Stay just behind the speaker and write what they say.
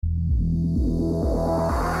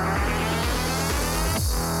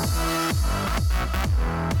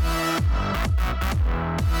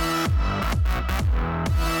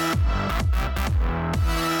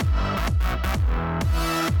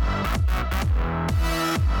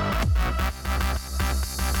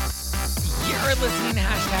listening to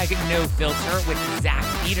 #NoFilter with Zach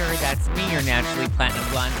Peter. That's me, your naturally platinum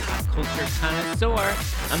blonde pop culture connoisseur.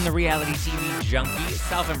 I'm the reality TV junkie,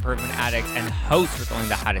 self-improvement addict, and host with only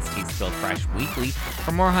the hottest tea spilled fresh weekly.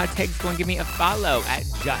 For more hot takes, go and give me a follow at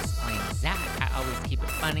Just Plain Zach. I always keep it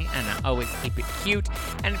funny and I always keep it cute.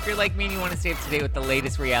 And if you're like me and you want to stay up to date with the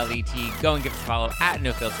latest reality tea, go and give us a follow at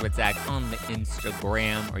NoFilter with Zach on the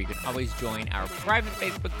Instagram, or you can always join our private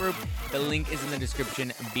Facebook group. The link is in the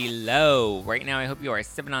description below. Right now, I hope you are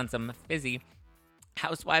sipping on some fizzy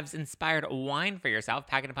Housewives-inspired wine for yourself,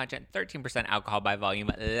 packing a punch at 13% alcohol by volume,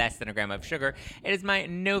 less than a gram of sugar. It is my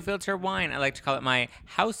no-filter wine. I like to call it my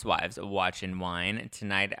Housewives watching wine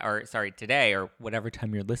today, or whatever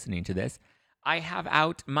time you're listening to this. I have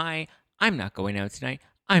out my I'm not going out tonight,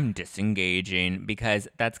 I'm disengaging, because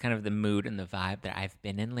that's kind of the mood and the vibe that I've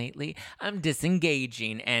been in lately. I'm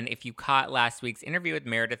disengaging. And if you caught last week's interview with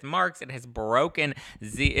Meredith Marks, it has broken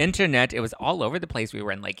the internet. It was all over the place. We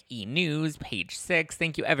were in like E! News, Page 6.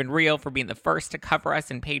 Thank you, Evan Reel, for being the first to cover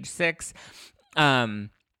us in Page 6.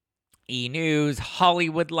 E! News,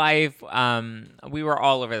 Hollywood Life. We were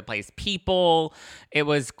all over the place. People. It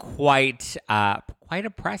was quite a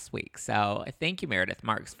press week. So thank you, Meredith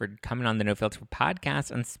Marks, for coming on the No Filter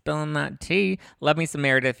podcast and spilling that tea. Love me some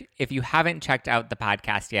Meredith. If you haven't checked out the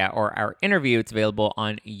podcast yet or our interview, it's available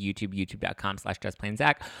on YouTube,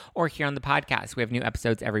 youtube.com/justplainzach, or here on the podcast. We have new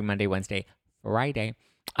episodes every Monday, Wednesday, Friday.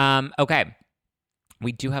 Okay.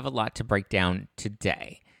 We do have a lot to break down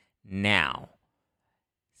today. Now,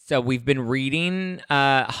 so we've been reading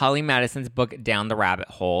Holly Madison's book, Down the Rabbit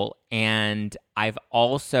Hole, and I've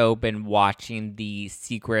also been watching the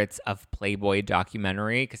Secrets of Playboy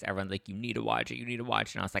documentary, because everyone's like, you need to watch it.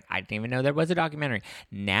 And I was like, I didn't even know there was a documentary.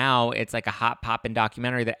 Now it's like a hot poppin'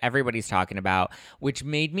 documentary that everybody's talking about, which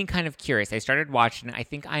made me kind of curious. I started watching it. I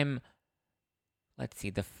think I'm,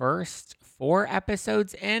 the first 4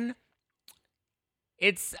 episodes in.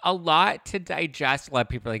 It's a lot to digest. A lot of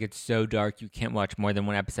people are like, it's so dark, you can't watch more than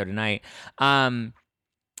 1 episode a night.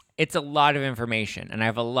 It's a lot of information, and I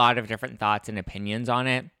have a lot of different thoughts and opinions on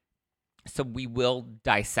it. So we will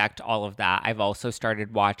dissect all of that. I've also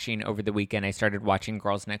started watching, over the weekend, I started watching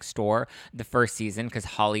Girls Next Door, the first season, because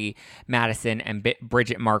Holly Madison and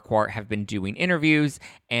Bridget Marquardt have been doing interviews,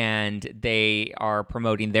 and they are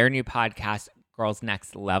promoting their new podcast, Girls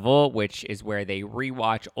Next Level, which is where they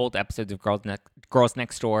rewatch old episodes of Girls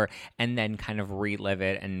Next Door and then kind of relive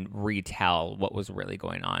it and retell what was really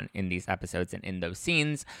going on in these episodes and in those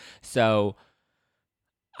scenes. So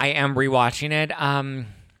I am rewatching it.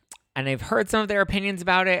 And I've heard some of their opinions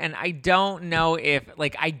about it, and I don't know if,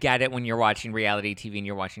 I get it when you're watching reality TV and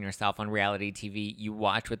you're watching yourself on reality TV, you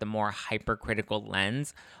watch with a more hypercritical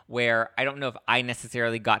lens, where I don't know if I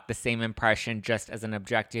necessarily got the same impression just as an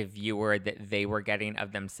objective viewer that they were getting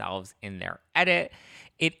of themselves in their edit.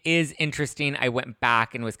 It is interesting. I went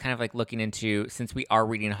back and was kind of looking into, since we are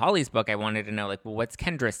reading Holly's book, I wanted to know, what's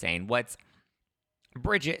Kendra saying? What's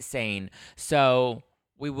Bridget saying? So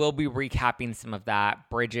we will be recapping some of that.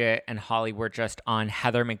 Bridget and Holly were just on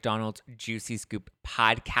Heather McDonald's Juicy Scoop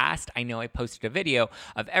podcast. I know I posted a video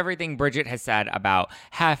of everything Bridget has said about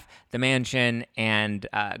Hef, The Mansion, and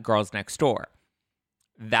Girls Next Door.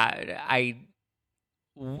 A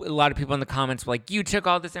lot of people in the comments were like, you took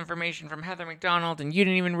all this information from Heather McDonald and you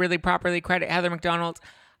didn't even really properly credit Heather McDonald.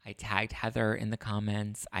 I tagged Heather in the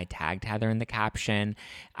comments. I tagged Heather in the caption.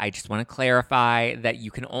 I just want to clarify that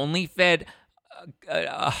you can only fit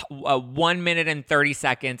 1 minute and 30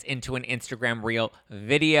 seconds into an Instagram reel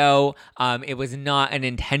video. It was not an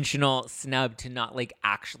intentional snub to not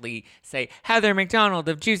actually say Heather McDonald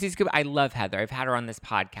of Juicy Scoop. I love Heather. I've had her on this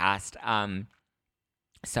podcast.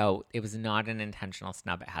 So it was not an intentional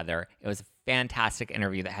snub at Heather. It was a fantastic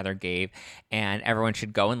interview that Heather gave, and everyone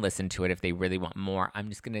should go and listen to it if they really want more. I'm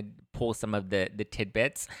just going to pull some of the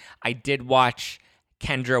tidbits. I did watch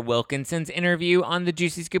Kendra Wilkinson's interview on the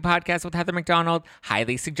Juicy Scoop podcast with Heather McDonald.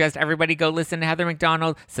 Highly suggest everybody go listen to Heather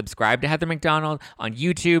McDonald. Subscribe to Heather McDonald on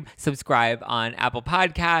YouTube. Subscribe on Apple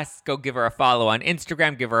Podcasts. Go give her a follow on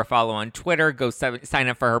Instagram. Give her a follow on Twitter. Go sign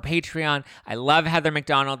up for her Patreon. I love Heather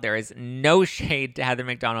McDonald. There is no shade to Heather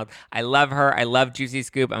McDonald. I love her. I love Juicy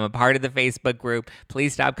Scoop. I'm a part of the Facebook group.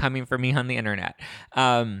 Please stop coming for me on the internet.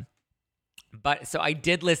 But so I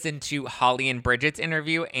did listen to Holly and Bridget's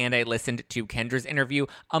interview, and I listened to Kendra's interview,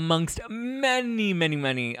 amongst many, many,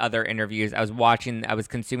 many other interviews. I was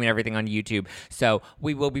consuming everything on YouTube. So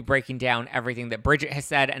we will be breaking down everything that Bridget has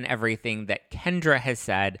said and everything that Kendra has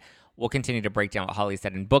said. We'll continue to break down what Holly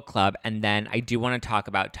said in book club. And then I do want to talk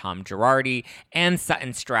about Tom Girardi and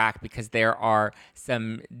Sutton Strack, because there are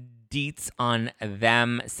some deets on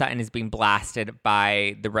them. Sutton is being blasted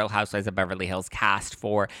by the Real Housewives of Beverly Hills cast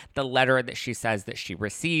for the letter that she says that she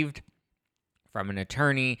received from an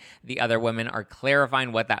attorney. The other women are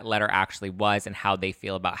clarifying what that letter actually was and how they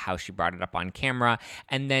feel about how she brought it up on camera.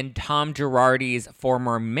 And then Tom Girardi's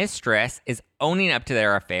former mistress is owning up to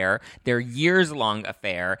their affair, their years-long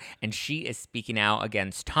affair, and she is speaking out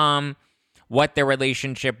against Tom, what their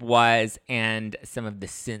relationship was, and some of the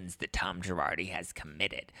sins that Tom Girardi has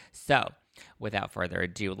committed. So, without further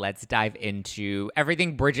ado, let's dive into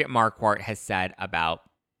everything Bridget Marquardt has said about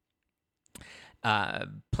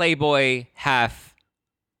Playboy, Hef,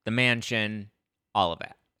 the mansion, all of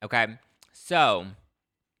it. Okay, so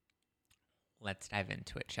let's dive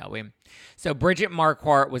into it, shall we? So Bridget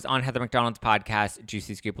Marquardt was on Heather McDonald's podcast,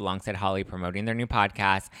 Juicy Scoop, alongside Holly, promoting their new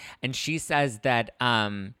podcast, and she says that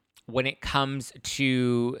when it comes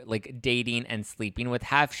to like dating and sleeping with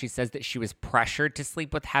Hef, she says that she was pressured to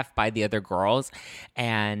sleep with Hef by the other girls,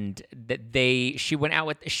 and that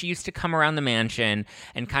she used to come around the mansion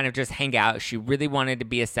and kind of just hang out. She really wanted to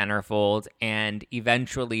be a centerfold, and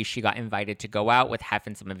eventually she got invited to go out with Hef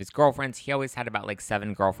and some of his girlfriends. He always had about like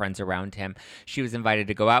 7 girlfriends around him. She was invited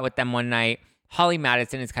to go out with them one night. Holly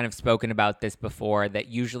Madison has kind of spoken about this before, that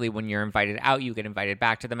usually when you're invited out, you get invited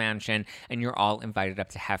back to the mansion and you're all invited up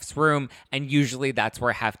to Hef's room. And usually that's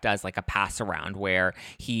where Hef does like a pass around where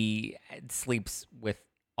he sleeps with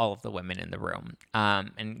all of the women in the room,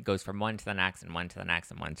 and goes from one to the next and one to the next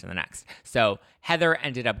and one to the next. So Heather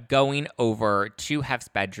ended up going over to Hef's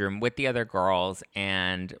bedroom with the other girls,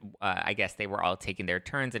 and I guess they were all taking their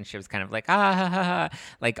turns, and she was kind of like,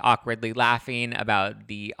 like awkwardly laughing about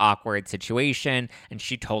the awkward situation. And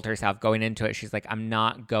she told herself going into it, she's like, I'm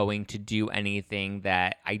not going to do anything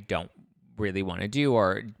that I don't really want to do,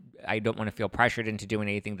 or I don't want to feel pressured into doing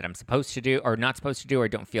anything that I'm supposed to do or not supposed to do, or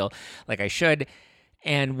don't feel like I should.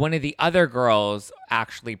 And one of the other girls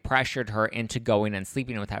actually pressured her into going and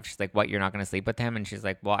sleeping with Hef. She's like, what, you're not going to sleep with him? And she's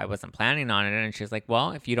like, well, I wasn't planning on it. And she's like, well,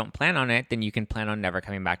 if you don't plan on it, then you can plan on never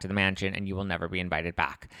coming back to the mansion and you will never be invited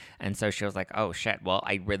back. And so she was like, oh shit, well,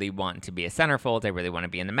 I really want to be a centerfold. I really want to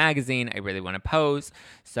be in the magazine. I really want to pose.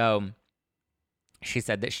 So she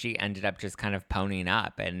said that she ended up just kind of ponying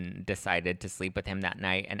up and decided to sleep with him that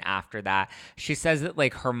night. And after that, she says that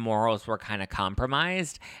like her morals were kind of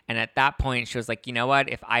compromised. And at that point, she was like, you know what?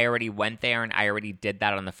 If I already went there and I already did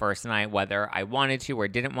that on the first night, whether I wanted to or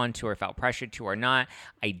didn't want to or felt pressured to or not,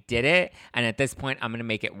 I did it. And at this point, I'm going to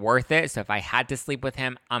make it worth it. So if I had to sleep with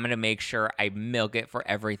him, I'm going to make sure I milk it for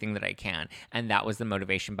everything that I can. And that was the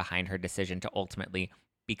motivation behind her decision to ultimately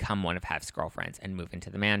become one of Hef's girlfriends and move into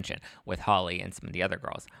the mansion with Holly and some of the other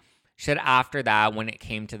girls. She said after that, when it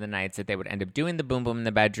came to the nights that they would end up doing the boom boom in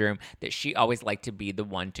the bedroom, that she always liked to be the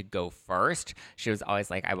one to go first. She was always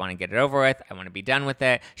like, I want to get it over with. I want to be done with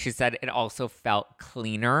it. She said it also felt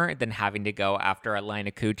cleaner than having to go after a line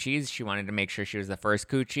of coochies. She wanted to make sure she was the first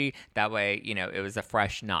coochie. That way, you know, it was a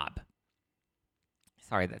fresh knob.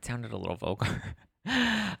 Sorry, that sounded a little vulgar.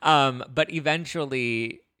 But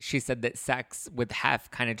eventually, she said that sex with Hef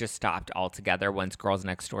kind of just stopped altogether once Girls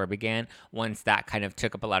Next Door began. Once that kind of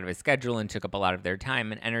took up a lot of his schedule and took up a lot of their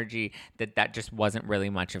time and energy, that just wasn't really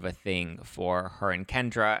much of a thing for her and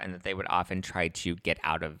Kendra, and that they would often try to get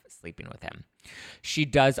out of sleeping with him. She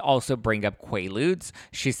does also bring up Quaaludes.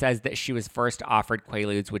 She says that she was first offered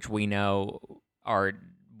Quaaludes, which we know are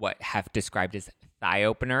what Hef described as thigh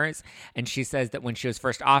openers. And she says that when she was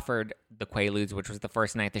first offered the Quaaludes, which was the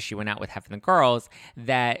first night that she went out with Hef and the girls,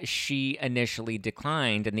 that she initially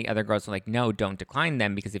declined. And the other girls were like, no, don't decline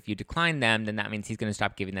them, because if you decline them, then that means he's going to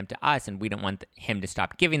stop giving them to us. And we don't want him to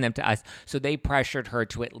stop giving them to us. So they pressured her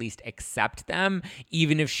to at least accept them,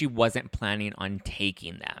 even if she wasn't planning on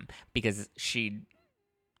taking them, because she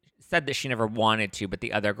said that she never wanted to, but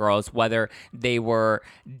the other girls, whether they were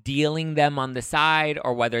dealing them on the side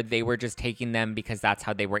or whether they were just taking them because that's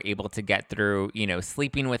how they were able to get through, you know,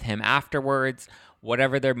 sleeping with him afterwards,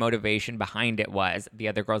 whatever their motivation behind it was, the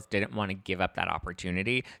other girls didn't want to give up that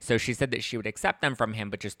opportunity. So she said that she would accept them from him,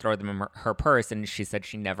 but just throw them in her purse. And she said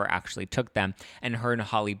she never actually took them. And her and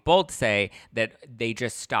Holly both say that they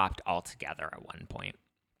just stopped altogether at one point,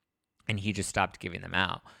 and he just stopped giving them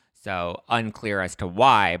out. So unclear as to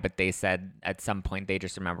why, but they said at some point they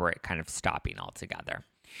just remember it kind of stopping altogether.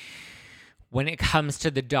 When it comes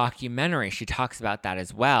to the documentary, she talks about that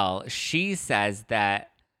as well. She says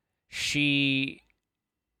that she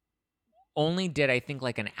only did, I think,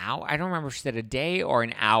 like an hour. I don't remember if she said a day or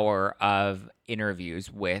an hour of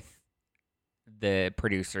interviews with the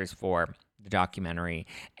producers for the documentary,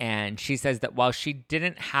 and she says that while she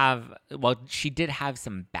did have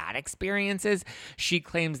some bad experiences, she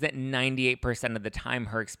claims that 98% of the time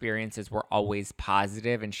her experiences were always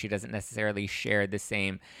positive, and she doesn't necessarily share the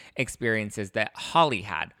same experiences that Holly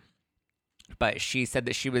had. But she said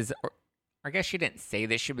that she was, or I guess she didn't say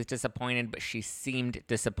that she was disappointed, but she seemed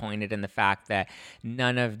disappointed in the fact that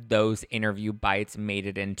none of those interview bites made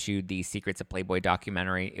it into the Secrets of Playboy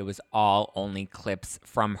documentary. It was all only clips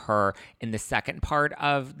from her in the second part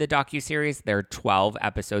of the docuseries. There are 12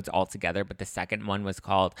 episodes altogether, but the second one was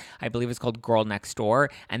called, I believe it was called Girl Next Door,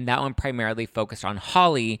 and that one primarily focused on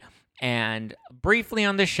Holly. And briefly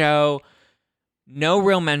on the show, no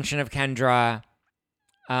real mention of Kendra.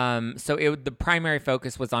 The primary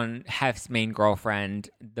focus was on Hef's main girlfriend,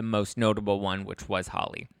 the most notable one, which was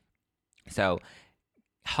Holly. So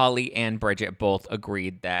Holly and Bridget both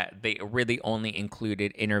agreed that they really only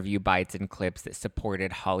included interview bites and clips that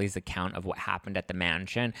supported Holly's account of what happened at the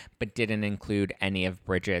mansion, but didn't include any of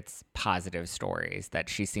Bridget's positive stories, that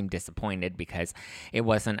she seemed disappointed because it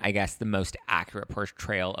wasn't, I guess, the most accurate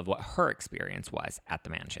portrayal of what her experience was at the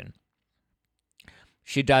mansion.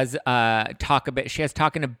 She does talk a bit. She has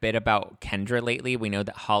talking a bit about Kendra lately. We know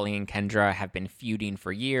that Holly and Kendra have been feuding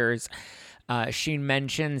for years. She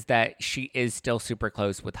mentions that she is still super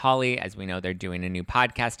close with Holly. As we know, they're doing a new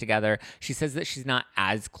podcast together. She says that she's not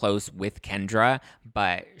as close with Kendra,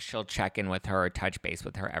 but she'll check in with her or touch base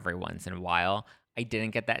with her every once in a while. I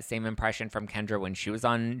didn't get that same impression from Kendra when she was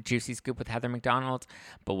on Juicy Scoop with Heather McDonald,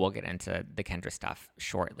 but we'll get into the Kendra stuff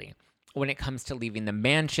shortly. When it comes to leaving the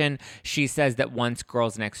mansion, she says that once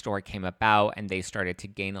Girls Next Door came about and they started to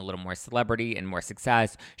gain a little more celebrity and more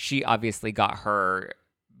success, she obviously got her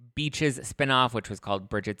Beaches spinoff, which was called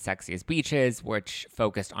Bridget's Sexiest Beaches, which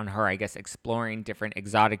focused on her, I guess, exploring different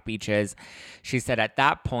exotic beaches. She said at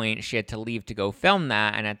that point she had to leave to go film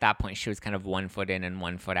that, and at that point she was kind of 1 foot in and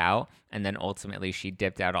 1 foot out, and then ultimately she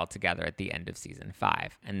dipped out altogether at the end of season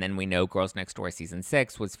 5. And then we know Girls Next Door season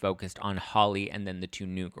 6 was focused on Holly and then the 2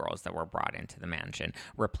 new girls that were brought into the mansion,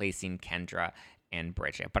 replacing Kendra and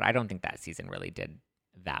Bridget. But I don't think that season really did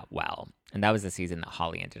that well. And that was the season that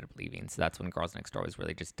Holly ended up leaving. So that's when Girls Next Door was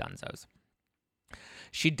really just dunzos.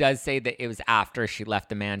 She does say that it was after she left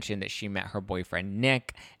the mansion that she met her boyfriend,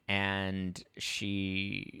 Nick, and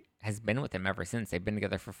she has been with him ever since. They've been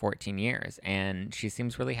together for 14 years, and she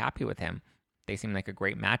seems really happy with him. They seem like a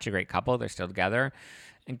great match, a great couple. They're still together,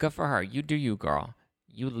 and good for her. You do you, girl.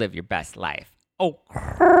 You live your best life. Oh,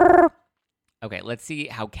 okay, let's see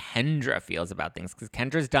how Kendra feels about things, because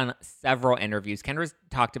Kendra's done several interviews. Kendra's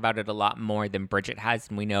talked about it a lot more than Bridget has,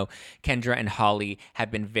 and we know Kendra and Holly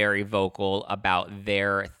have been very vocal about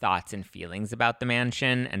their thoughts and feelings about the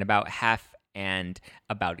mansion and about Hef and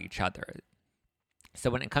about each other. So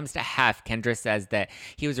when it comes to Hef, Kendra says that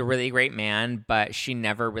he was a really great man, but she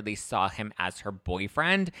never really saw him as her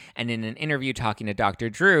boyfriend. And in an interview talking to Dr.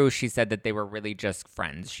 Drew, she said that they were really just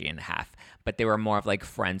friends, she and Hef, but they were more of like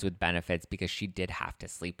friends with benefits because she did have to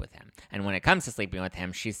sleep with him. And when it comes to sleeping with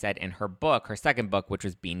him, she said in her book, her second book, which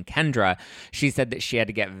was Being Kendra, she said that she had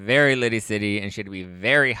to get very litty city and she had to be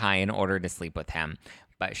very high in order to sleep with him.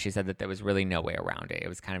 But she said that there was really no way around it. It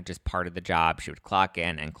was kind of just part of the job. She would clock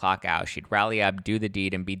in and clock out. She'd rally up, do the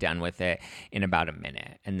deed, and be done with it in about a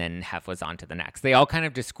minute. And then Hef was on to the next. They all kind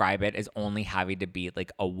of describe it as only having to be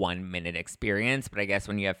like a 1 minute experience. But I guess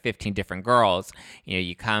when you have 15 different girls, you know,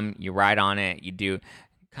 you come, you ride on it, you do,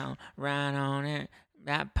 come ride on it,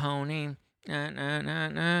 that pony. Na, na, na,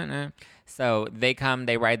 na, na. So they come,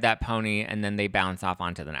 they ride that pony, and then they bounce off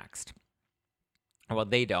onto the next. Well,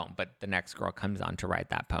 they don't, but the next girl comes on to ride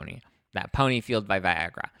that pony. That pony fueled by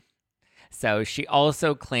Viagra. So she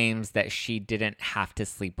also claims that she didn't have to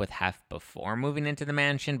sleep with Hef before moving into the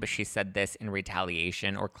mansion, but she said this in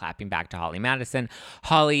retaliation or clapping back to Holly Madison.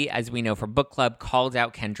 Holly, as we know from book club, called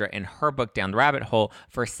out Kendra in her book Down the Rabbit Hole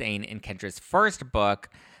for saying in Kendra's first book,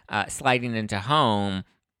 Sliding into Home,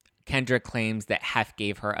 Kendra claims that Hef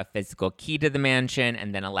gave her a physical key to the mansion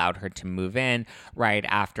and then allowed her to move in right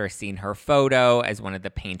after seeing her photo as one of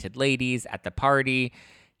the painted ladies at the party.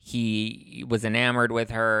 He was enamored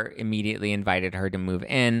with her, immediately invited her to move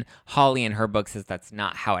in. Holly in her book says that's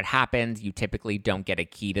not how it happens. You typically don't get a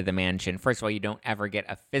key to the mansion. First of all, you don't ever get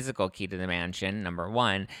a physical key to the mansion, number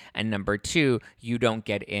one. And number two, you don't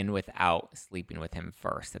get in without sleeping with him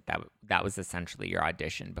first. That was essentially your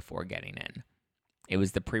audition before getting in. It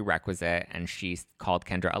was the prerequisite, and she called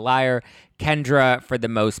Kendra a liar. Kendra, for the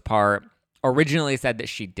most part, originally said that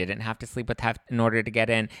she didn't have to sleep with Hef in order to get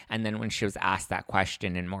in, and then when she was asked that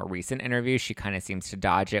question in more recent interviews, she kind of seems to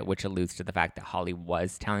dodge it, which alludes to the fact that Holly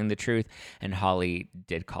was telling the truth, and Holly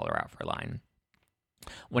did call her out for lying.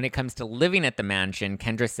 When it comes to living at the mansion,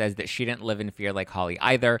 Kendra says that she didn't live in fear like Holly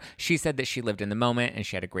either. She said that she lived in the moment and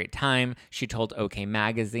she had a great time. She told OK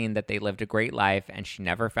Magazine that they lived a great life and she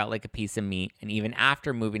never felt like a piece of meat. And even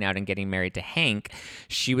after moving out and getting married to Hank,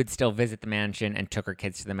 she would still visit the mansion and took her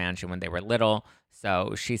kids to the mansion when they were little.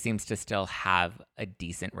 So she seems to still have a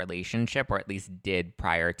decent relationship, or at least did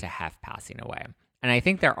prior to Hef passing away. And I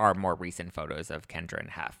think there are more recent photos of Kendra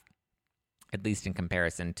and Hef, at least in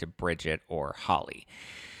comparison to Bridget or Holly.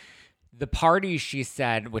 The parties, she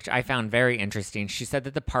said, which I found very interesting, she said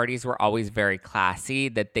that the parties were always very classy,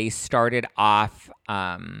 that they started off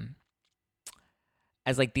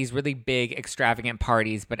as like these really big, extravagant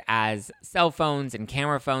parties, but as cell phones and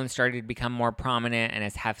camera phones started to become more prominent, and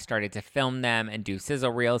as Hef started to film them and do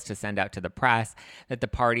sizzle reels to send out to the press, that the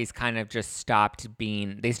parties kind of just stopped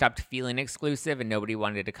feeling exclusive, and nobody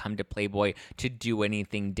wanted to come to Playboy to do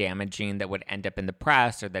anything damaging that would end up in the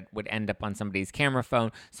press or that would end up on somebody's camera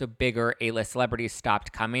phone. So bigger A-list celebrities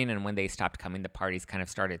stopped coming, and when they stopped coming, the parties kind of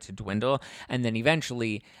started to dwindle. And then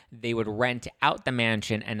eventually they would rent out the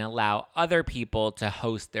mansion and allow other people to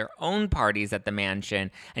host their own parties at the mansion.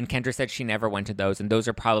 And Kendra said she never went to those, and those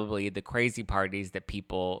are probably the crazy parties that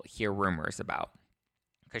people hear rumors about.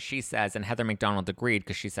 Because she says, and Heather McDonald agreed,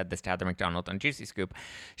 because she said this to Heather McDonald on Juicy Scoop,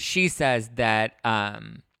 she says that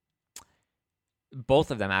both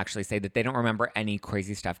of them actually say that they don't remember any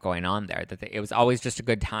crazy stuff going on there, that it was always just a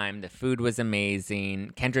good time. The food was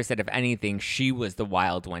amazing. Kendra said, if anything, she was the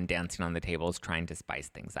wild one dancing on the tables trying to spice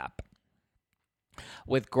things up.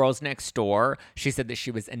 With Girls Next Door, she said that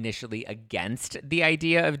she was initially against the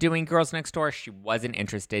idea of doing Girls Next Door. She wasn't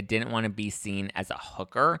interested, didn't want to be seen as a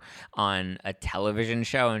hooker on a television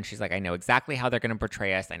show. And she's like, I know exactly how they're going to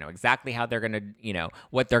portray us. I know exactly how they're going to,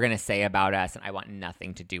 what they're going to say about us. And I want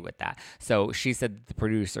nothing to do with that. So she said that the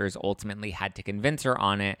producers ultimately had to convince her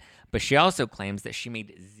on it. But she also claims that she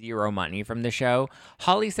made zero money from the show.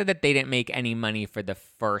 Holly said that they didn't make any money for the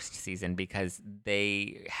first season because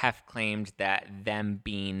they have claimed that them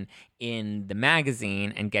being in the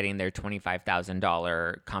magazine and getting their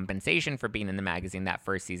 $25,000 compensation for being in the magazine that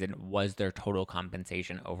first season was their total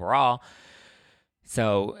compensation overall.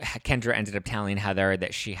 So Kendra ended up telling Heather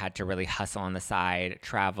that she had to really hustle on the side,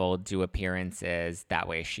 travel, do appearances. That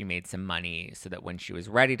way she made some money so that when she was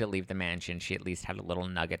ready to leave the mansion, she at least had a little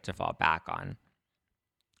nugget to fall back on.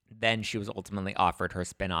 Then she was ultimately offered her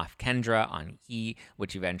spinoff Kendra on E,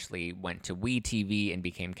 which eventually went to WE TV and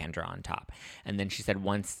became Kendra on Top. And then she said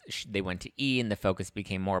once they went to E and the focus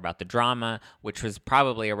became more about the drama, which was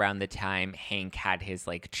probably around the time Hank had his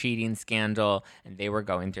cheating scandal and they were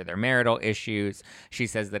going through their marital issues. She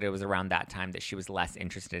says that it was around that time that she was less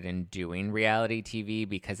interested in doing reality TV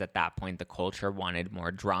because at that point the culture wanted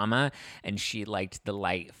more drama and she liked the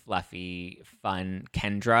light, fluffy, fun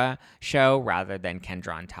Kendra show rather than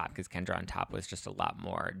Kendra on Top, because Kendra on Top was just a lot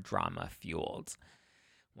more drama fueled.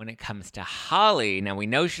 When it comes to Holly, now we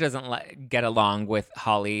know she doesn't get along with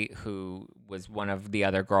Holly, who was one of the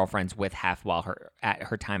other girlfriends with Hef at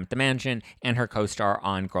her time at the mansion, and her co-star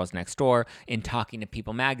on Girls Next Door. In talking to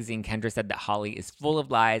People magazine, Kendra said that Holly is full of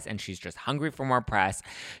lies and she's just hungry for more press.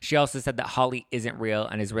 She also said that Holly isn't real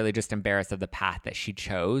and is really just embarrassed of the path that she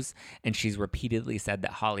chose. And she's repeatedly said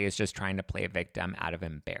that Holly is just trying to play a victim out of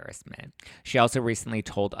embarrassment. She also recently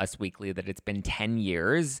told Us Weekly that it's been 10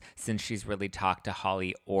 years since she's really talked to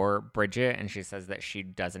Holly or Bridget, and she says that she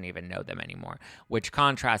doesn't even know them anymore, which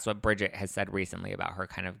contrasts what Bridget has said recently about her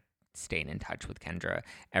kind of staying in touch with Kendra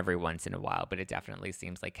every once in a while. But it definitely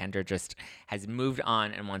seems like Kendra just has moved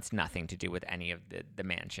on and wants nothing to do with any of the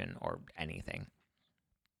mansion or anything.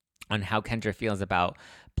 On how Kendra feels about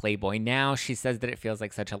Playboy now, she says that it feels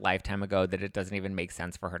like such a lifetime ago that it doesn't even make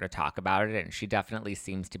sense for her to talk about it. And she definitely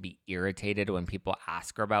seems to be irritated when people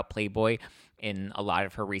ask her about Playboy. In a lot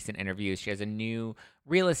of her recent interviews, she has a new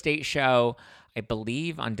real estate show, I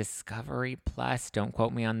believe on Discovery Plus. Don't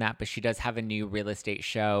quote me on that, but she does have a new real estate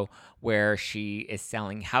show where she is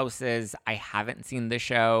selling houses. I haven't seen the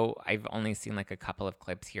show. I've only seen a couple of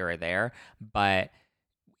clips here or there, but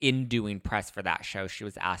in doing press for that show, she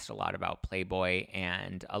was asked a lot about Playboy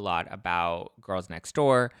and a lot about Girls Next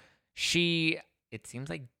Door. She, it seems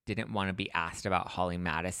like, didn't want to be asked about Holly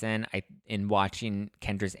Madison. In watching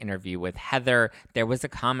Kendra's interview with Heather, there was a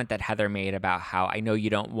comment that Heather made about how, I know you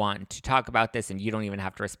don't want to talk about this and you don't even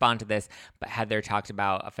have to respond to this, but Heather talked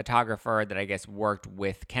about a photographer that I guess worked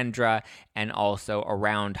with Kendra and also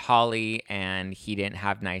around Holly, and he didn't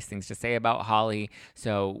have nice things to say about Holly.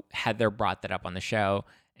 So Heather brought that up on the show,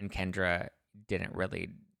 and Kendra didn't really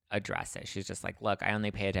address it. She's just like, look, I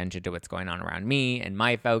only pay attention to what's going on around me and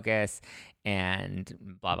my focus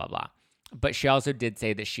and blah, blah, blah. But she also did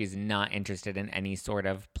say that she's not interested in any sort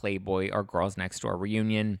of Playboy or Girls Next Door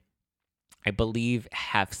reunion. I believe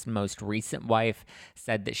Hef's most recent wife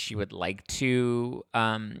said that she would like to,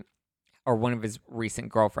 or one of his recent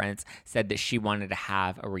girlfriends said that she wanted to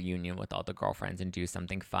have a reunion with all the girlfriends and do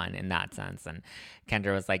something fun in that sense. And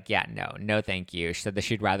Kendra was like, yeah, no, thank you. She said that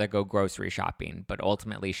she'd rather go grocery shopping, but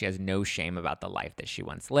ultimately she has no shame about the life that she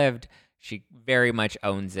once lived. She very much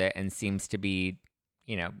owns it and seems to be,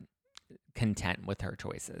 content with her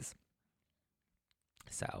choices.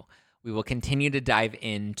 So we will continue to dive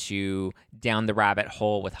into Down the Rabbit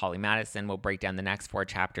Hole with Holly Madison. We'll break down the next 4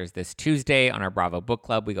 chapters this Tuesday on our Bravo Book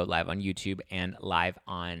Club. We go live on YouTube and live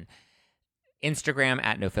on Instagram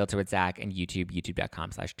at No Filter with Zach, and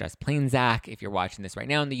youtube.com/justplainzach. If you're watching this right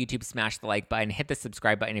now on the YouTube, smash the like button, hit the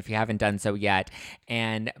subscribe button if you haven't done so yet,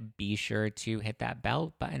 and be sure to hit that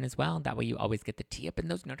bell button as well. That way you always get the tee up in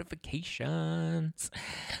those notifications.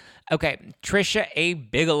 Okay, Trisha A.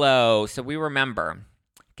 Bigelow. So we remember,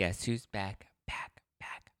 guess who's back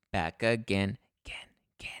again.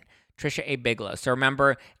 Trisha A. Bigelow. So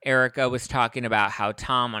remember, Erica was talking about how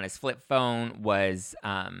Tom on his flip phone was,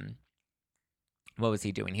 what was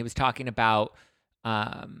he doing? He was talking about,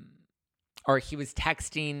 or he was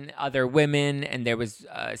texting other women, and there was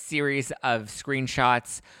a series of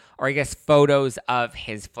screenshots, or I guess photos of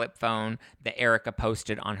his flip phone that Erica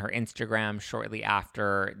posted on her Instagram shortly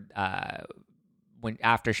after,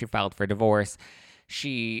 after she filed for divorce.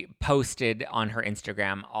 She posted on her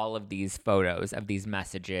Instagram all of these photos of these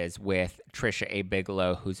messages with Trisha A.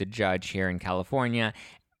 Bigelow, who's a judge here in California,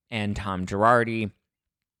 and Tom Girardi.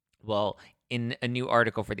 Well, in a new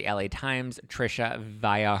article for the LA Times, Trisha,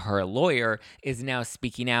 via her lawyer, is now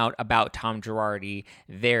speaking out about Tom Girardi,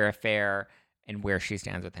 their affair, and where she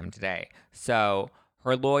stands with him today. So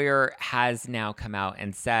her lawyer has now come out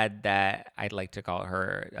and said that, I'd like to call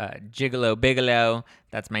her Gigolo Bigelow.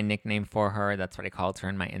 That's my nickname for her. That's what I called her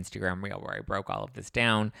in my Instagram reel where I broke all of this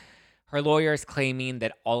down. Her lawyer is claiming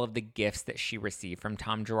that all of the gifts that she received from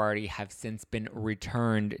Tom Girardi have since been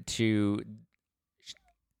returned to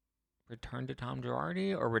Tom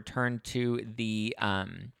Girardi, or returned to the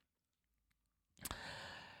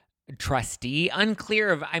trustee.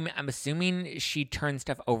 Unclear of, I'm assuming she turned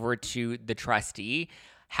stuff over to the trustee.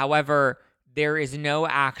 However, there is no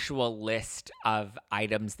actual list of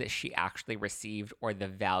items that she actually received or the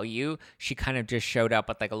value. She kind of just showed up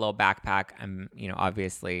with like a little backpack.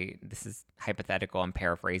 Obviously this is hypothetical, I'm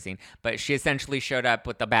paraphrasing, but she essentially showed up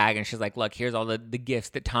with the bag and she's like, look, here's all the gifts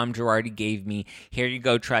that Tom Girardi gave me. Here you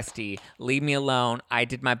go, trustee. Leave me alone. I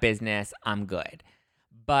did my business. I'm good.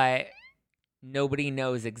 But nobody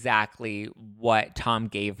knows exactly what Tom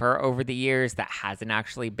gave her over the years. That hasn't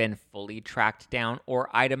actually been fully tracked down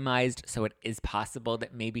or itemized. So it is possible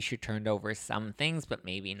that maybe she turned over some things, but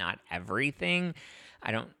maybe not everything.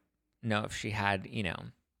 I don't know if she had,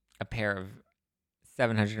 a pair of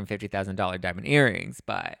 $750,000 diamond earrings,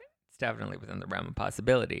 but it's definitely within the realm of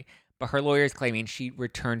possibility. But her lawyer is claiming she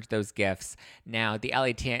returned those gifts. Now, the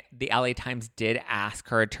LA Times did ask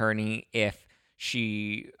her attorney if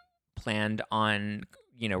she planned on,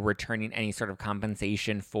 returning any sort of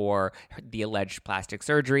compensation for the alleged plastic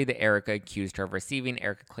surgery that Erica accused her of receiving.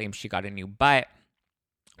 Erica claims she got a new butt.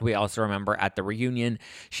 We also remember at the reunion,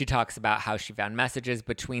 she talks about how she found messages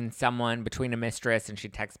between a mistress, and she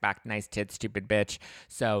texts back, nice tits, stupid bitch.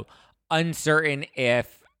 So uncertain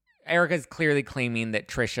if Erica's clearly claiming that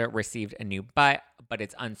Trisha received a new butt, but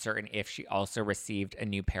it's uncertain if she also received a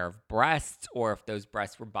new pair of breasts or if those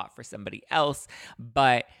breasts were bought for somebody else.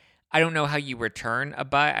 But I don't know how you return a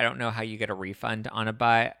butt. I don't know how you get a refund on a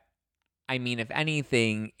butt. I mean, if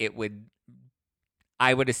anything,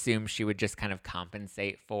 I would assume she would just kind of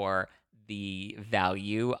compensate for the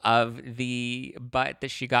value of the butt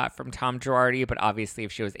that she got from Tom Girardi. But obviously,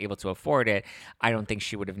 if she was able to afford it, I don't think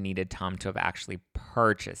she would have needed Tom to have actually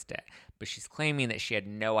purchased it. But she's claiming that she had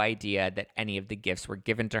no idea that any of the gifts were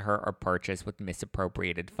given to her or purchased with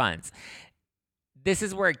misappropriated funds. This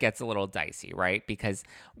is where it gets a little dicey, right? Because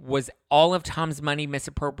was all of Tom's money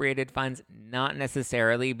misappropriated funds? Not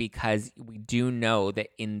necessarily, because we do know that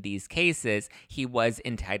in these cases, he was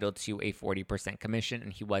entitled to a 40% commission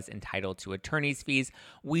and he was entitled to attorney's fees.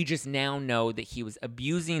 We just now know that he was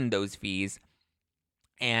abusing those fees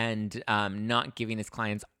and not giving his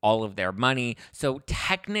clients all of their money. So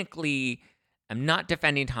technically, I'm not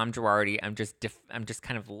defending Tom Girardi. I'm just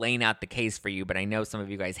kind of laying out the case for you, but I know some of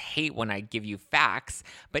you guys hate when I give you facts,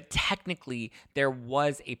 but technically there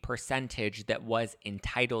was a percentage that was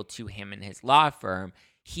entitled to him and his law firm.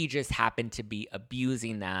 He just happened to be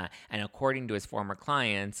abusing that, and according to his former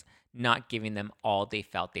clients, not giving them all they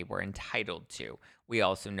felt they were entitled to. We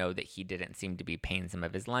also know that he didn't seem to be paying some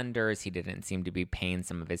of his lenders. He didn't seem to be paying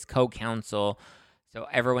some of his co-counsel. So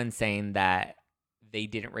everyone's saying that they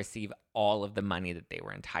didn't receive all of the money that they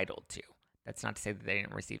were entitled to. That's not to say that they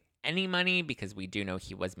didn't receive any money, because we do know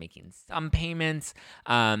he was making some payments,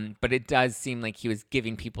 but it does seem like he was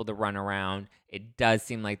giving people the runaround. It does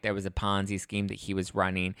seem like there was a Ponzi scheme that he was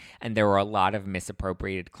running, and there were a lot of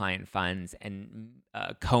misappropriated client funds and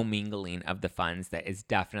commingling of the funds that is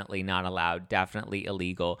definitely not allowed, definitely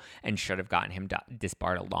illegal, and should have gotten him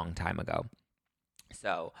disbarred a long time ago.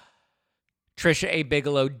 So Trisha A.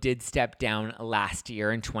 Bigelow did step down last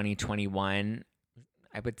year in 2021.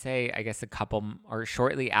 I would say, I guess,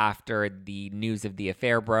 shortly after the news of the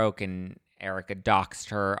affair broke and Erica doxed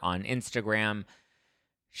her on Instagram.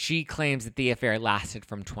 She claims that the affair lasted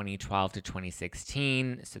from 2012 to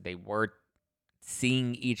 2016, so they were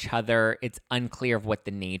seeing each other. It's unclear of what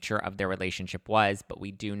the nature of their relationship was, but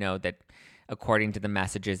we do know that, according to the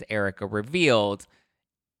messages Erica revealed,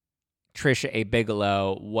 Trisha A.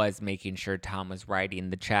 Bigelow was making sure Tom was writing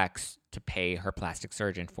the checks to pay her plastic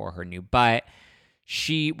surgeon for her new butt.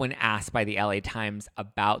 She, when asked by the LA Times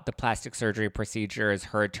about the plastic surgery procedures,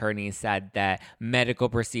 her attorney said that medical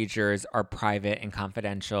procedures are private and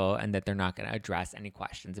confidential and that they're not going to address any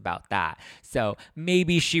questions about that. So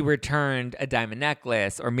maybe she returned a diamond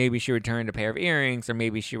necklace, or maybe she returned a pair of earrings, or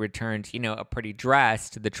maybe she returned, a pretty dress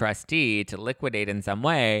to the trustee to liquidate in some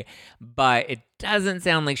way. But it doesn't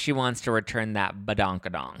sound like she wants to return that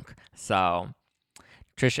badonkadonk. So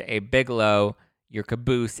Trisha A. Bigelow, your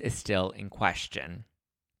caboose is still in question.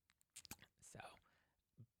 So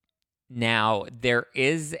now there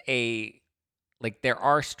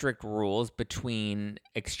are strict rules between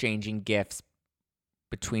exchanging gifts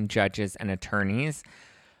between judges and attorneys.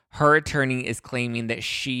 Her attorney is claiming that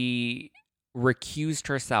she recused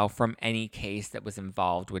herself from any case that was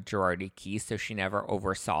involved with Girardi Keys, so she never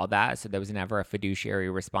oversaw that. So there was never a fiduciary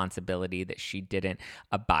responsibility that she didn't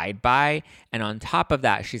abide by. And on top of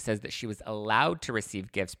that, she says that she was allowed to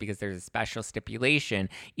receive gifts because there's a special stipulation,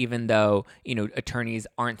 even though, attorneys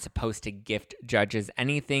aren't supposed to gift judges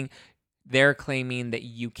anything. They're claiming that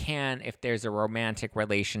you can if there's a romantic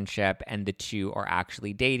relationship and the two are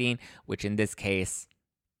actually dating, which in this case,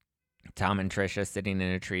 Tom and Trisha sitting in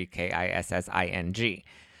a tree, Kissing.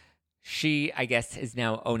 She, I guess, is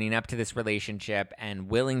now owning up to this relationship and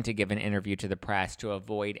willing to give an interview to the press to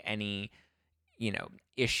avoid any,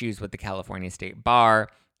 issues with the California State Bar.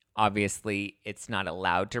 Obviously, it's not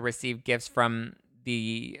allowed to receive gifts from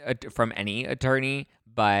any attorney,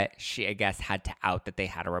 but she, I guess, had to out that they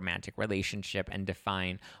had a romantic relationship and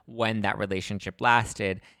define when that relationship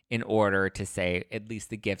lasted in order to say, at least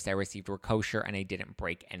the gifts I received were kosher and I didn't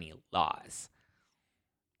break any laws.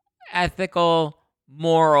 Ethical,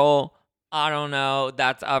 moral, I don't know.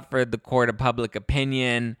 That's up for the court of public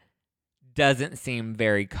opinion. Doesn't seem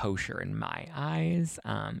very kosher in my eyes.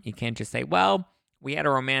 You can't just say, well, we had a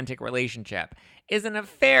romantic relationship. Is an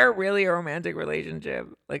affair really a romantic relationship?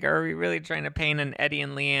 Like, are we really trying to paint an Eddie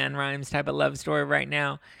and Leanne Rimes type of love story right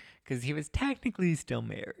now? Because he was technically still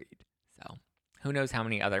married. So who knows how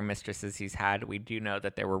many other mistresses he's had. We do know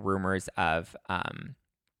that there were rumors of,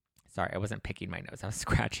 sorry, I wasn't picking my nose. I was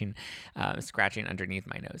scratching underneath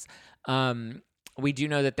my nose. We do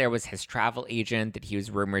know that there was his travel agent that he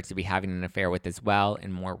was rumored to be having an affair with as well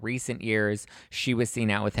in more recent years. She was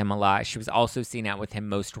seen out with him a lot. She was also seen out with him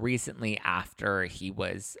most recently after he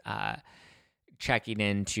was checking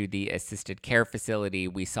into the assisted care facility.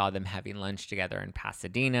 We saw them having lunch together in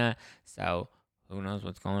Pasadena. So who knows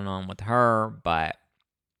what's going on with her, but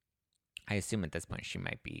I assume at this point she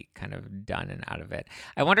might be kind of done and out of it.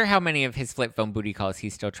 I wonder how many of his flip phone booty calls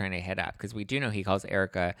he's still trying to hit up, because we do know he calls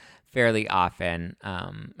Erica fairly often.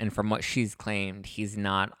 And from what she's claimed, he's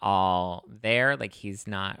not all there. Like, he's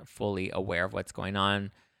not fully aware of what's going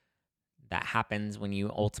on. That happens when you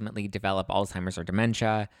ultimately develop Alzheimer's or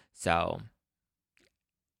dementia. So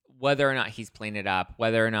whether or not he's playing it up,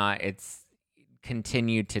 whether or not it's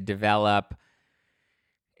continued to develop,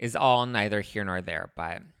 is all neither here nor there.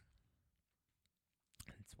 But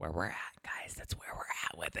where we're at, guys. That's where we're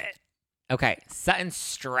at with it. Okay, Sutton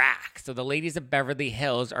Stracke. So the ladies of Beverly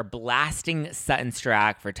Hills are blasting Sutton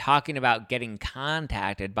Stracke for talking about getting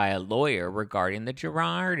contacted by a lawyer regarding the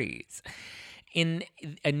Girardis. In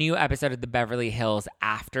a new episode of the Beverly Hills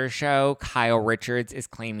After Show, Kyle Richards is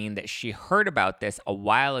claiming that she heard about this a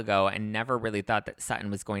while ago and never really thought that Sutton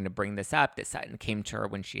was going to bring this up, that Sutton came to her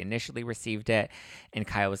when she initially received it. And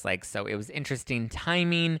Kyle was like, so it was interesting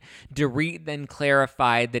timing. Dorit then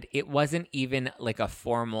clarified that it wasn't even like a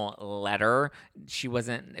formal letter. It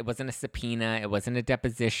wasn't a subpoena. It wasn't a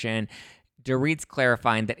deposition. Dorit's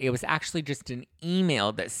clarifying that it was actually just an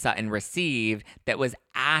email that Sutton received that was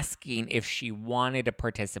asking if she wanted to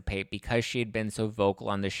participate because she had been so vocal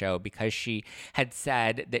on the show, because she had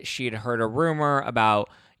said that she had heard a rumor about,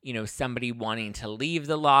 somebody wanting to leave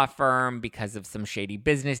the law firm because of some shady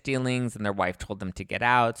business dealings, and their wife told them to get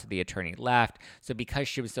out, so the attorney left. So because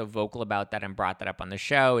she was so vocal about that and brought that up on the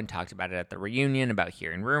show and talked about it at the reunion about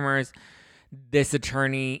hearing rumors, this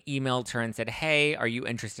attorney emailed her and said, hey, are you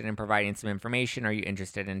interested in providing some information? Are you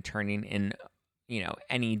interested in turning in,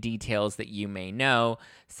 any details that you may know?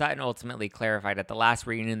 Sutton ultimately clarified at the last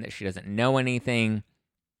reunion that she doesn't know anything.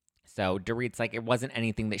 So Dorit's like, it wasn't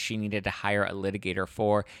anything that she needed to hire a litigator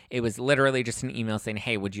for. It was literally just an email saying,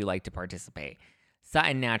 hey, would you like to participate?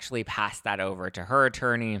 Sutton naturally passed that over to her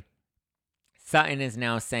attorney. Sutton is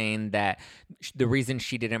now saying that the reason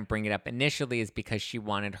she didn't bring it up initially is because she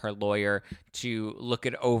wanted her lawyer to look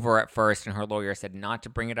it over at first, and her lawyer said not to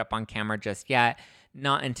bring it up on camera just yet.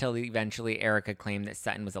 Not until eventually Erica claimed that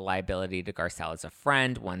Sutton was a liability to Garcelle as a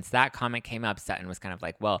friend. Once that comment came up, Sutton was kind of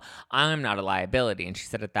like, well, I'm not a liability. And she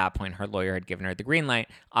said at that point her lawyer had given her the green light,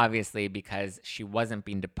 obviously because she wasn't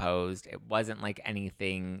being deposed. It wasn't like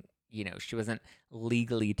anything, she wasn't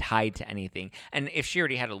legally tied to anything. And if she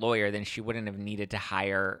already had a lawyer, then she wouldn't have needed to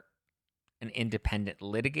hire an independent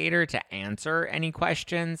litigator to answer any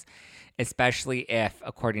questions, especially if,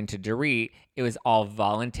 according to Dorit, it was all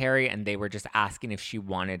voluntary and they were just asking if she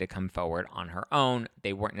wanted to come forward on her own.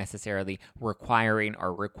 They weren't necessarily requiring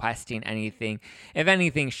or requesting anything. If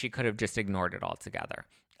anything, she could have just ignored it altogether.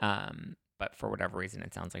 But for whatever reason,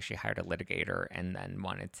 it sounds like she hired a litigator and then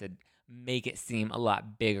wanted to make it seem a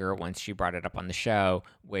lot bigger once she brought it up on the show,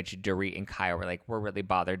 which Dorit and Kyle were like, we're really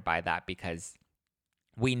bothered by that because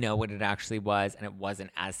we know what it actually was, and it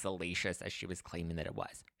wasn't as salacious as she was claiming that it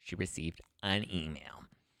was. She received an email.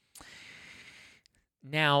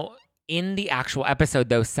 Now, in the actual episode,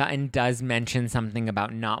 though, Sutton does mention something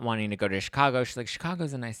about not wanting to go to Chicago. She's like,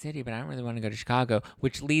 Chicago's a nice city, but I don't really want to go to Chicago,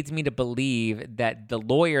 which leads me to believe that the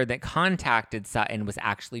lawyer that contacted Sutton was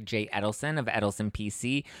actually Jay Edelson of Edelson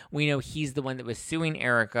PC. We know he's the one that was suing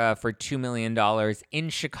Erica for $2 million in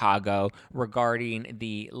Chicago regarding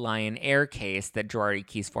the Lion Air case that Girardi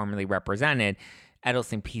Keys formerly represented.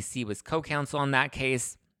 Edelson PC was co-counsel on that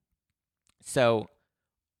case. So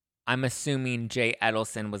I'm assuming Jay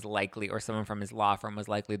Edelson was likely, or someone from his law firm was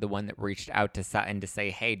likely the one that reached out to Sutton to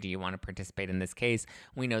say, hey, do you want to participate in this case?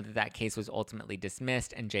 We know that that case was ultimately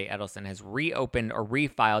dismissed, and Jay Edelson has reopened or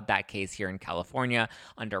refiled that case here in California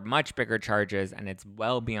under much bigger charges, and it's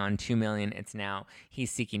well beyond $2 million.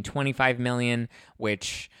 He's seeking $25 million,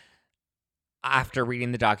 which, after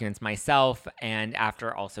reading the documents myself and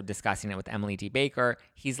after also discussing it with Emily D. Baker,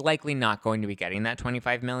 he's likely not going to be getting that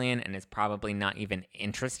 $25 million and is probably not even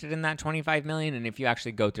interested in that $25 million. And if you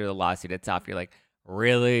actually go through the lawsuit itself, you're like,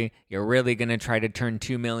 really? You're really going to try to turn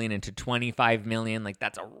 $2 million into $25 million? Like,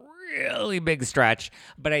 that's a really big stretch.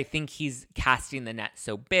 But I think he's casting the net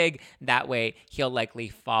so big, that way he'll likely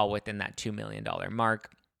fall within that $2 million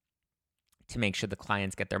mark to make sure the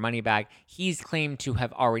clients get their money back. He's claimed to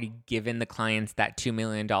have already given the clients that $2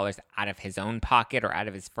 million out of his own pocket or out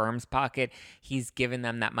of his firm's pocket. He's given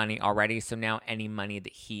them that money already. So now any money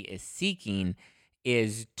that he is seeking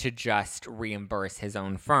is to just reimburse his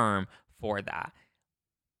own firm for that.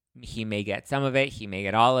 He may get some of it. He may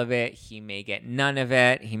get all of it. He may get none of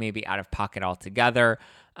it. He may be out of pocket altogether.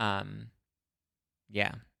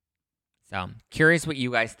 Yeah. So curious what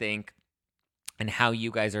you guys think and how you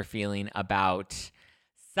guys are feeling about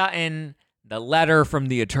Sutton, the letter from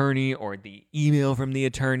the attorney or the email from the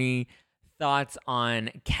attorney, thoughts on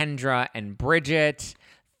Kendra and Bridget,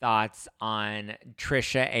 thoughts on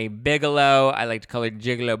Trisha A. Bigelow. I like to call her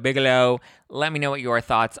Gigolo Bigelow. Let me know what your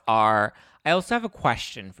thoughts are. I also have a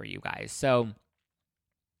question for you guys. So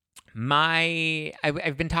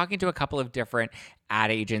I've been talking to a couple of different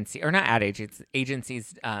agencies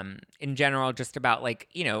in general, just about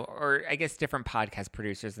or I guess different podcast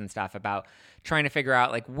producers and stuff, about trying to figure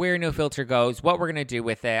out where No Filter goes, what we're going to do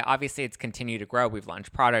with it. Obviously, it's continued to grow. We've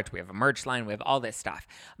launched product. We have a merch line. We have all this stuff.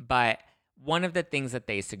 But one of the things that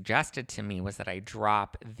they suggested to me was that I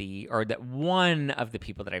drop that one of the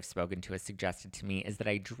people that I've spoken to has suggested to me is that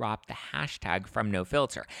I drop the hashtag from No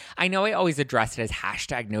Filter. I know I always address it as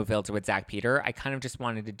hashtag No Filter with Zach Peter. I kind of just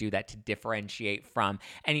wanted to do that to differentiate from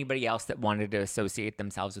anybody else that wanted to associate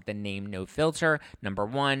themselves with the name No Filter, number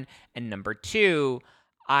one. And number two,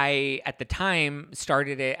 I, at the time,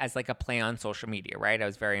 started it as like a play on social media, right? I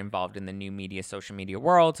was very involved in the new media, social media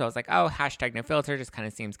world. So I was like, oh, hashtag no filter just kind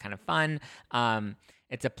of seems kind of fun.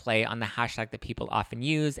 It's a play on the hashtag that people often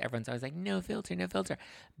use. Everyone's always like, no filter, no filter.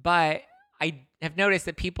 But I have noticed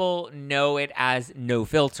that people know it as No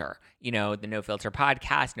Filter. You know, the No Filter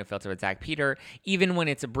podcast, No Filter with Zach Peter. Even when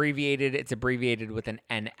it's abbreviated with an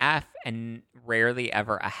NF and rarely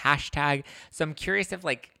ever a hashtag. So I'm curious if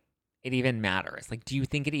like, it even matters. Like, do you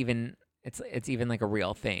think it's even like a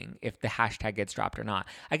real thing if the hashtag gets dropped or not?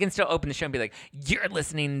 I can still open the show and be like, you're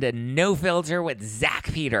listening to No Filter with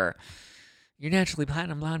Zach Peter. You're naturally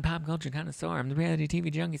platinum blonde pop culture connoisseur. I'm the reality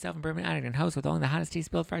TV junkie, self-improvement addict, and host with only the hottest tea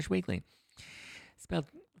spilled fresh weekly. Spelled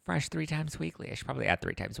fresh 3 times weekly. I should probably add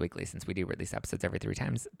 3 times weekly since we do release episodes every 3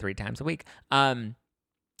 times a week.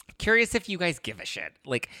 Curious if you guys give a shit.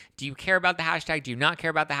 Like, do you care about the hashtag? Do you not care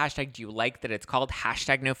about the hashtag? Do you like that it's called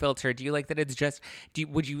hashtag no filter? Do you like that it's just,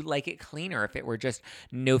 would you like it cleaner if it were just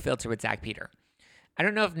No Filter with Zach Peter? I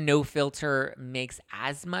don't know if no filter makes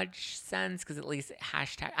as much sense because at least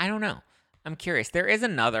hashtag, I don't know. I'm curious. There is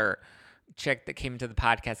another chick that came to the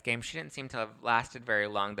podcast game. She didn't seem to have lasted very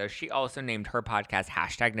long though. She also named her podcast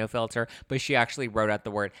hashtag no filter, but she actually wrote out the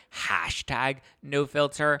word hashtag no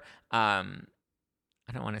filter.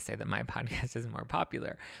 I don't want to say that my podcast is more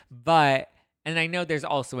popular, and I know there's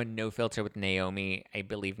also a No Filter with Naomi. I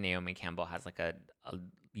believe Naomi Campbell has like a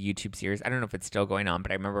YouTube series. I don't know if it's still going on,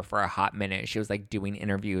 but I remember for a hot minute, she was like doing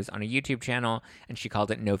interviews on a YouTube channel and she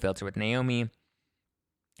called it No Filter with Naomi.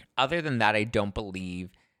 Other than that, I don't believe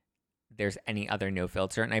there's any other No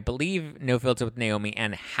Filter. And I believe No Filter with Naomi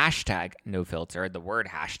and hashtag No Filter, the word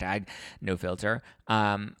hashtag No Filter.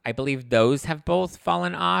 I believe those have both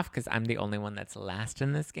fallen off because I'm the only one that's last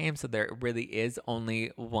in this game. So there really is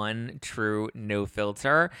only one true No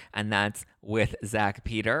Filter, and that's with Zach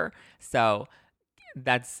Peter. So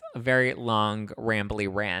that's a very long,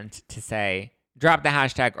 rambly rant to say, drop the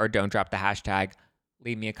hashtag or don't drop the hashtag.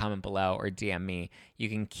 Leave me a comment below or DM me. You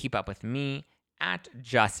can keep up with me at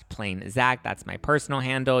Just Plain Zach. That's my personal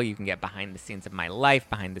handle. You can get behind the scenes of my life,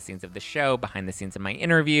 behind the scenes of the show, behind the scenes of my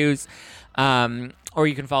interviews. Or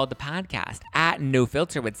you can follow the podcast at No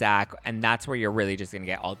Filter with Zach. And that's where you're really just going to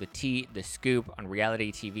get all the tea, the scoop on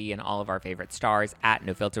reality TV and all of our favorite stars at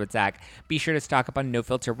No Filter with Zach. Be sure to stock up on No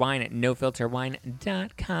Filter Wine at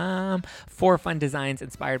nofilterwine.com for fun designs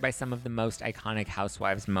inspired by some of the most iconic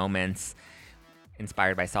housewives moments.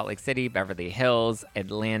 Inspired by Salt Lake City, Beverly Hills,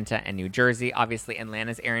 Atlanta, and New Jersey. Obviously,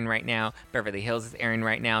 Atlanta's airing right now. Beverly Hills is airing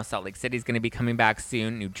right now. Salt Lake City's going to be coming back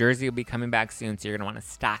soon. New Jersey will be coming back soon, so you're going to want to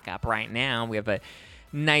stock up right now. We have a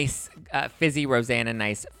nice fizzy rosé and a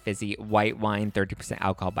nice fizzy white wine, 30%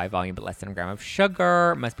 alcohol by volume, but less than a gram of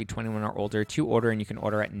sugar. Must be 21 or older to order, and you can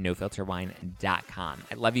order at nofilterwine.com.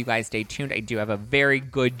 I love you guys. Stay tuned. I do have a very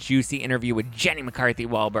good, juicy interview with Jenny McCarthy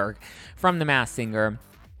Wahlberg from The Masked Singer.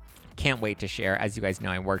 Can't wait to share. As you guys know,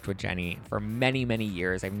 I worked with Jenny for many, many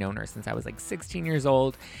years. I've known her since I was like 16 years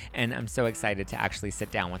old, and I'm so excited to actually sit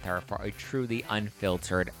down with her for a truly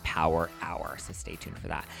unfiltered power hour. So stay tuned for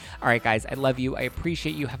that. All right, guys, I love you. I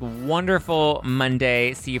appreciate you. Have a wonderful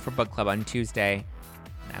Monday. See you for book club on Tuesday,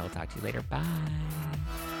 and I will talk to you later. Bye.